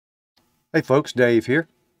Hey folks, Dave here.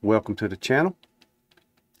 Welcome to the channel.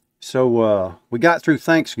 So we got through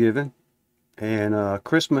Thanksgiving and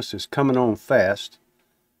Christmas is coming on fast.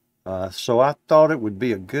 So I thought it would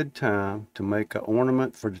be a good time to make an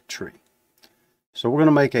ornament for the tree. So we're going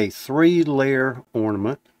to make a 3-layer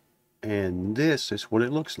ornament, and this is what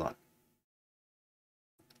it looks like.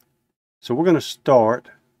 So we're going to start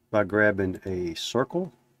by grabbing a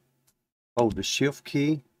circle, hold the shift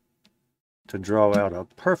key to draw out a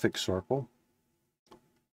perfect circle.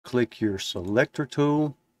 Click your selector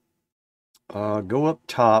tool. Go up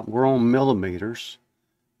top. We're on millimeters.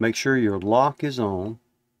 Make sure your lock is on.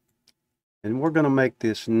 And we're going to make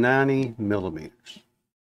this 90 millimeters.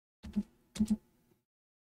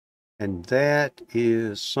 And that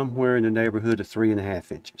is somewhere in the neighborhood of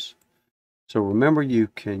 3.5 inches. So remember, you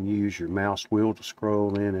can use your mouse wheel to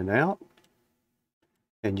scroll in and out.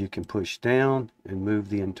 And you can push down and move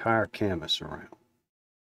the entire canvas around.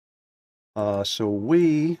 So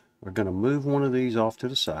we are going to move one of these off to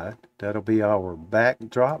the side. That'll be our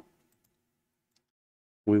backdrop.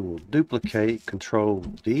 We will duplicate, Control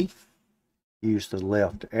D. Use the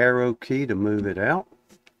left arrow key to move it out.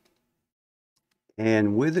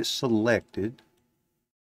 And with it selected,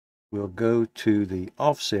 we'll go to the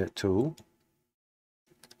offset tool.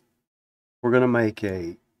 We're going to make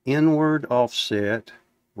a inward offset,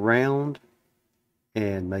 round,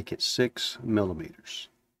 and make it 6 millimeters.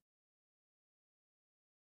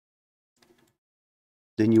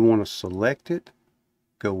 Then you want to select it,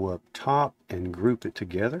 go up top and group it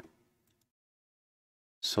together.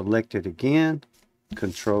 Select it again,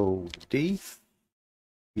 Control D.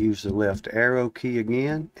 Use the left arrow key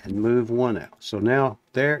again and move one out. So now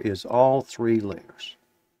there is all 3 layers.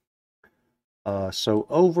 So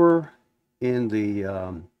over in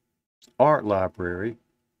the art library,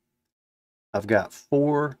 I've got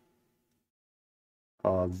 4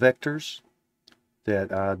 vectors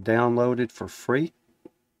that I downloaded for free.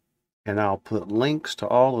 And I'll put links to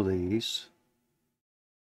all of these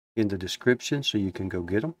in the description so you can go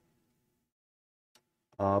get them.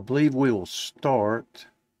 I believe we will start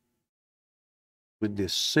with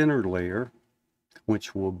this center layer,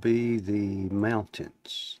 which will be the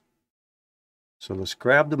mountains. So let's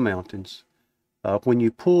grab the mountains. When you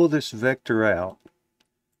pull this vector out,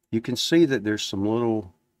 you can see that there's some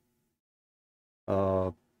little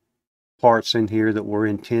parts in here that were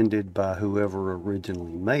intended by whoever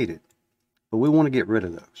originally made it. But we want to get rid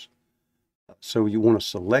of those. So you want to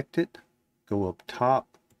select it, go up top,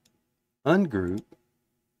 ungroup,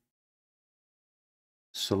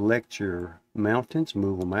 select your mountains,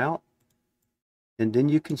 move them out, and then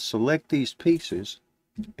you can select these pieces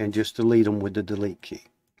and just delete them with the delete key.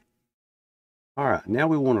 All right, now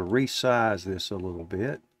we want to resize this a little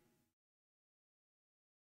bit.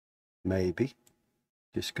 Maybe.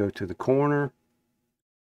 Just go to the corner,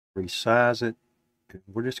 resize it.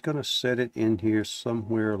 We're just going to set it in here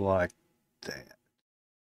somewhere like that.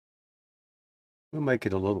 We'll make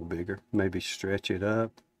it a little bigger, maybe stretch it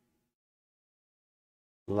up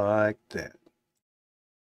like that.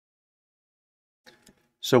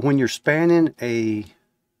 So when you're spanning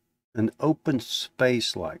an open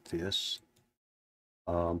space like this,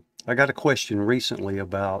 I got a question recently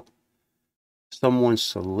about someone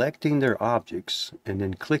selecting their objects and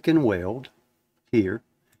then clicking weld here,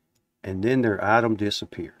 and then their item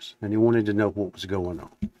disappears. And he wanted to know what was going on.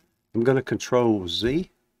 I'm going to Control Z.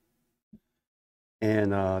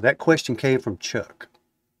 And that question came from Chuck.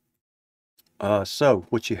 So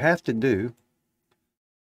what you have to do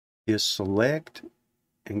is select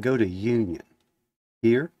and go to Union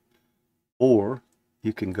here. Or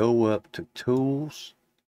you can go up to Tools,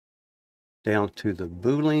 down to the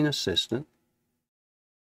Boolean Assistant.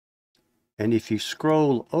 And if you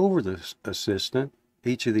scroll over the assistant,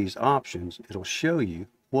 each of these options, it'll show you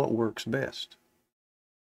what works best.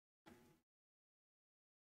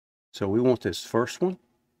 So we want this first one.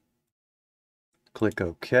 Click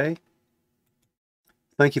OK.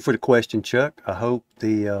 Thank you for the question, Chuck. I hope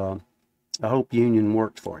Union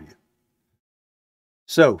worked for you.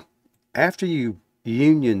 So after you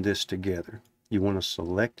union this together, you want to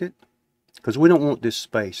select it, because we don't want this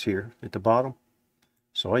space here at the bottom.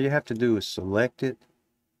 So all you have to do is select it,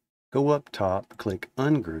 go up top, click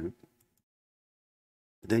ungroup.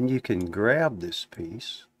 Then you can grab this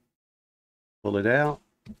piece, pull it out,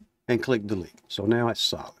 and click delete. So now it's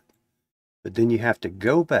solid. But then you have to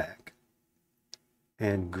go back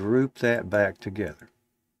and group that back together.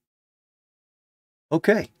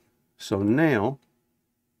 Okay, so now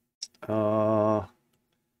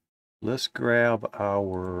let's grab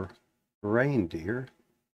our reindeer,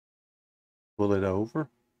 pull it over,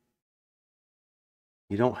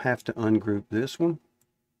 You don't have to ungroup this one.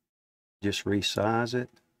 Just resize it.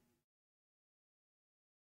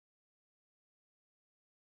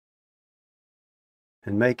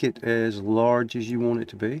 And make it as large as you want it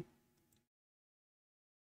to be.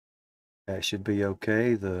 That should be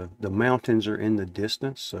okay. The mountains are in the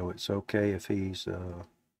distance, so it's okay if he's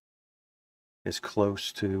as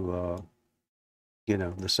close to you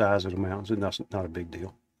know, the size of the mountains. It's not a big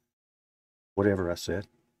deal. Whatever I said.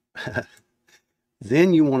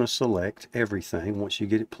 Then you want to select everything once you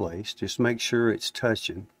get it placed. Just make sure it's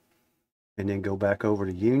touching. And then go back over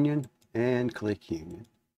to Union and click Union.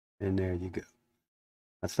 And there you go.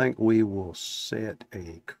 I think we will set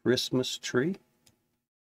a Christmas tree.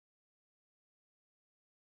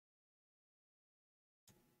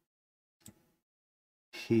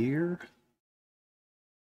 Here.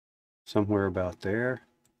 Somewhere about there.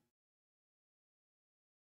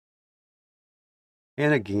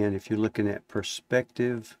 And again, if you're looking at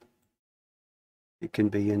perspective, it can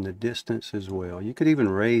be in the distance as well. You could even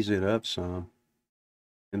raise it up some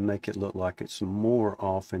and make it look like it's more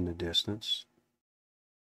off in the distance.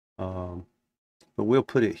 But we'll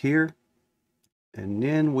put it here, and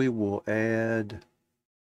then we will add,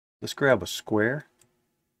 let's grab a square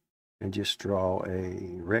and just draw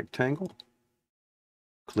a rectangle.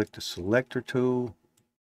 Click the selector tool,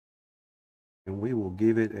 and we will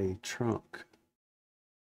give it a trunk.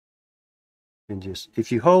 And just,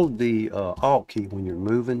 if you hold the Alt key when you're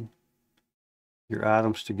moving your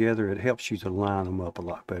items together, it helps you to line them up a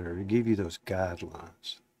lot better. It'll give you those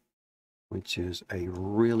guidelines, which is a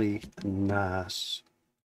really nice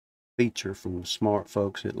feature from the smart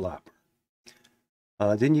folks at Lightburn.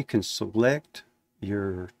 Then you can select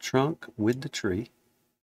your trunk with the tree,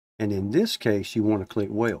 and in this case you want to click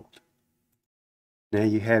Weld. Now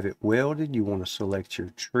you have it welded. You want to select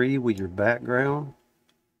your tree with your background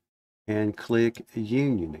and click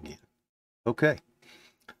Union again. Okay,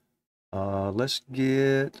 let's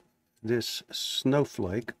get this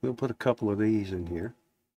snowflake. We'll put a couple of these in here.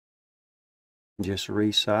 Just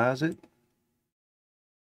resize it.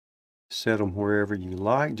 Set them wherever you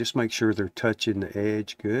like. Just make sure they're touching the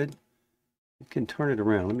edge good. You can turn it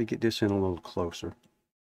around. Let me get this in a little closer.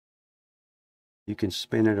 You can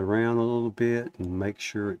spin it around a little bit and make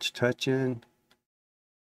sure it's touching.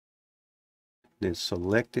 Then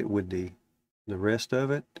select it with the rest of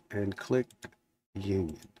it and click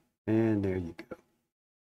Union. And there you go.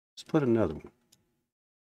 Let's put another one.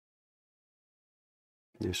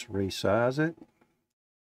 Just resize it.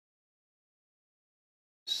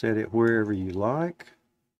 Set it wherever you like.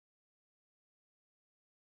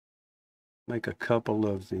 Make a couple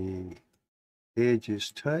of the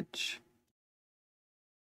edges touch.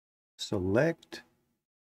 Select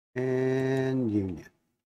and Union.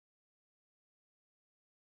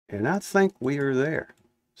 And I think we are there.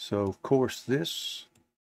 So of course this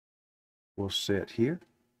will sit here.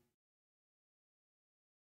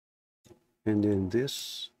 And then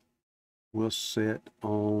this will sit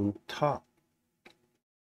on top.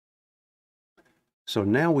 So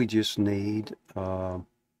now we just need to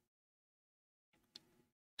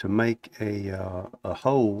make a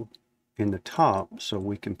hole in the top so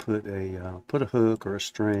we can put a hook or a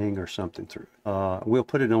string or something through it. We'll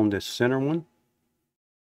put it on this center one.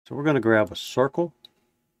 So we're going to grab a circle.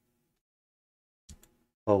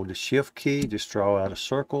 Hold the Shift key, just draw out a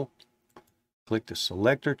circle. Click the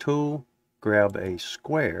selector tool, grab a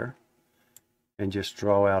square, and just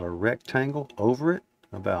draw out a rectangle over it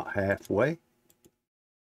about halfway.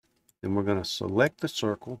 Then we're going to select the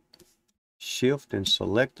circle, Shift and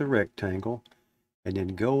select the rectangle, and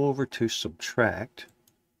then go over to subtract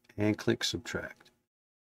and click subtract.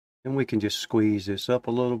 Then we can just squeeze this up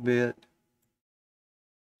a little bit,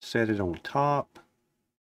 set it on top.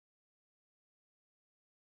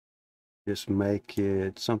 Just make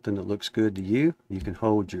it something that looks good to you. You can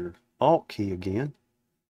hold your Alt key again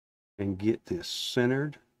and get this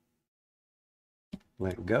centered.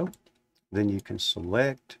 Let go. Then you can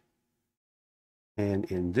select, and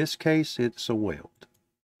in this case it's a weld.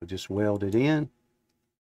 So just weld it in.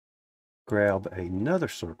 Grab another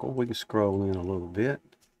circle. We can scroll in a little bit.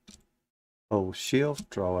 Hold Shift,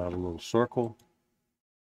 draw out a little circle.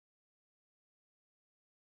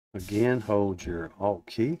 Again, hold your Alt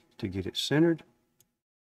key to get it centered.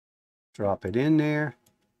 Drop it in there,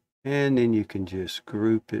 and then you can just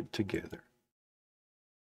group it together.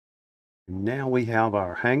 And now we have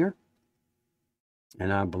our hanger,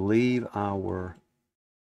 and I believe our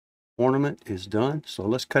ornament is done. So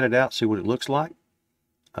let's cut it out, see what it looks like.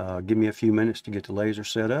 Give me a few minutes to get the laser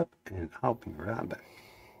set up, and I'll be right back.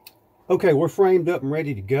 Okay, we're framed up and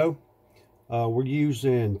ready to go. We're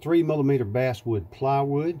using 3mm basswood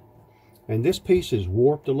plywood, and this piece is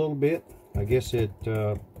warped a little bit. I guess it,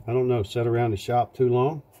 I don't know, sat around the shop too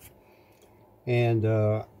long. And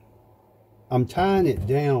I'm tying it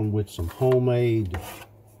down with some homemade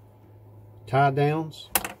tie downs.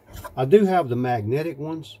 I do have the magnetic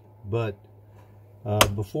ones, but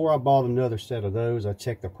before I bought another set of those, I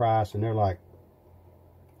checked the price, and they're like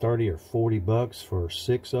 30 or 40 bucks for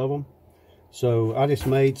 6 of them. So I just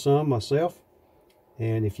made some myself,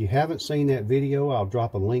 and if you haven't seen that video, I'll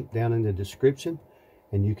drop a link down in the description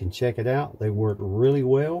and you can check it out. They work really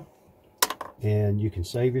well and you can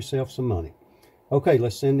save yourself some money. Okay,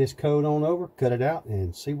 let's send this code on over, cut it out,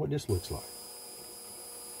 and see what this looks like.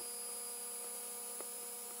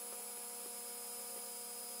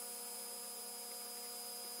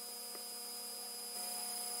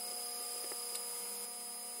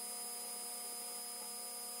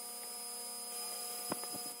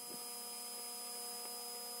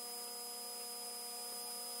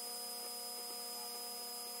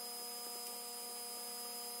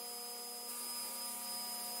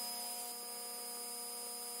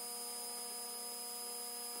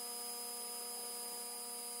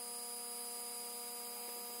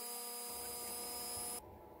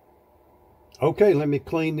 Okay, let me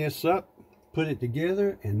clean this up, put it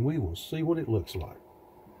together, and we will see what it looks like.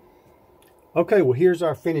 Okay, well, here's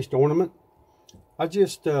our finished ornament. I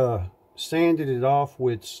just sanded it off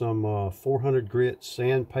with some 400 grit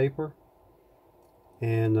sandpaper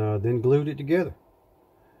and then glued it together.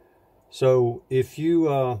 So if you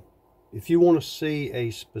want to see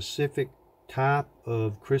a specific type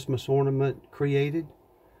of Christmas ornament created,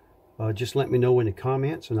 just let me know in the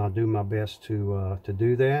comments and I'll do my best to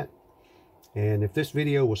do that. And if this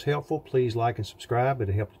video was helpful, please like and subscribe.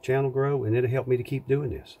 It'll help the channel grow, and it'll help me to keep doing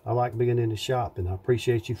this. I like being in the shop, and I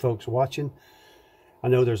appreciate you folks watching. I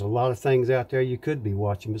know there's a lot of things out there you could be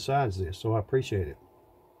watching besides this, so I appreciate it.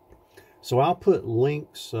 So I'll put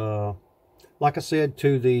links, like I said,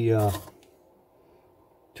 to the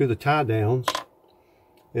tie downs,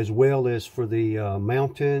 as well as for the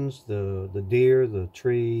mountains, the deer, the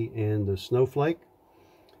tree, and the snowflake.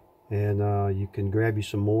 And you can grab you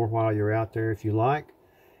some more while you're out there if you like.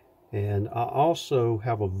 And I also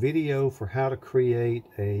have a video for how to create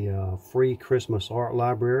a free Christmas art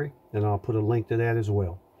library, and I'll put a link to that as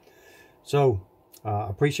well. So I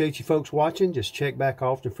appreciate you folks watching. Just check back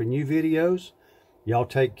often for new videos. Y'all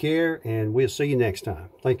take care, and we'll see you next time.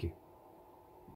 Thank you.